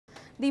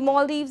The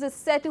Maldives is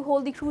set to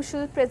hold the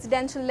crucial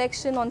presidential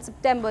election on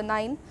September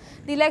 9.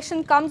 The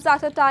election comes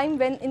at a time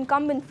when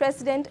incumbent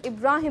President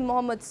Ibrahim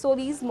Mohamed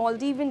Solih's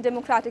Maldivian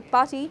Democratic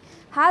Party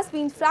has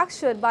been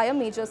fractured by a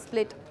major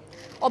split.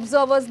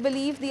 Observers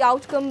believe the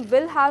outcome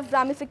will have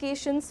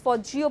ramifications for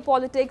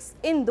geopolitics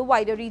in the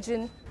wider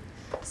region.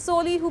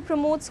 Solih, who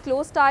promotes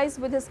close ties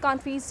with his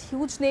country's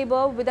huge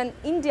neighbour with an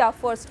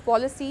India-first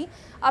policy,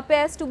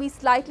 appears to be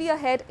slightly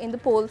ahead in the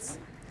polls.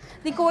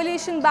 The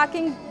coalition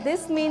backing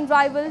this main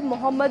rival,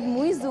 Mohamed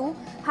Muizzu,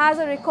 has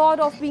a record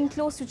of being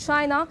close to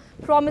China,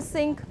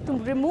 promising to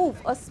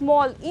remove a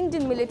small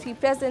Indian military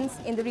presence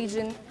in the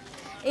region.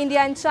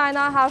 India and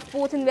China have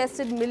both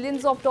invested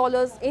millions of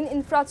dollars in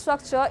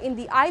infrastructure in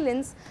the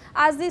islands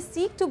as they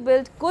seek to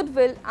build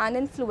goodwill and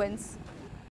influence.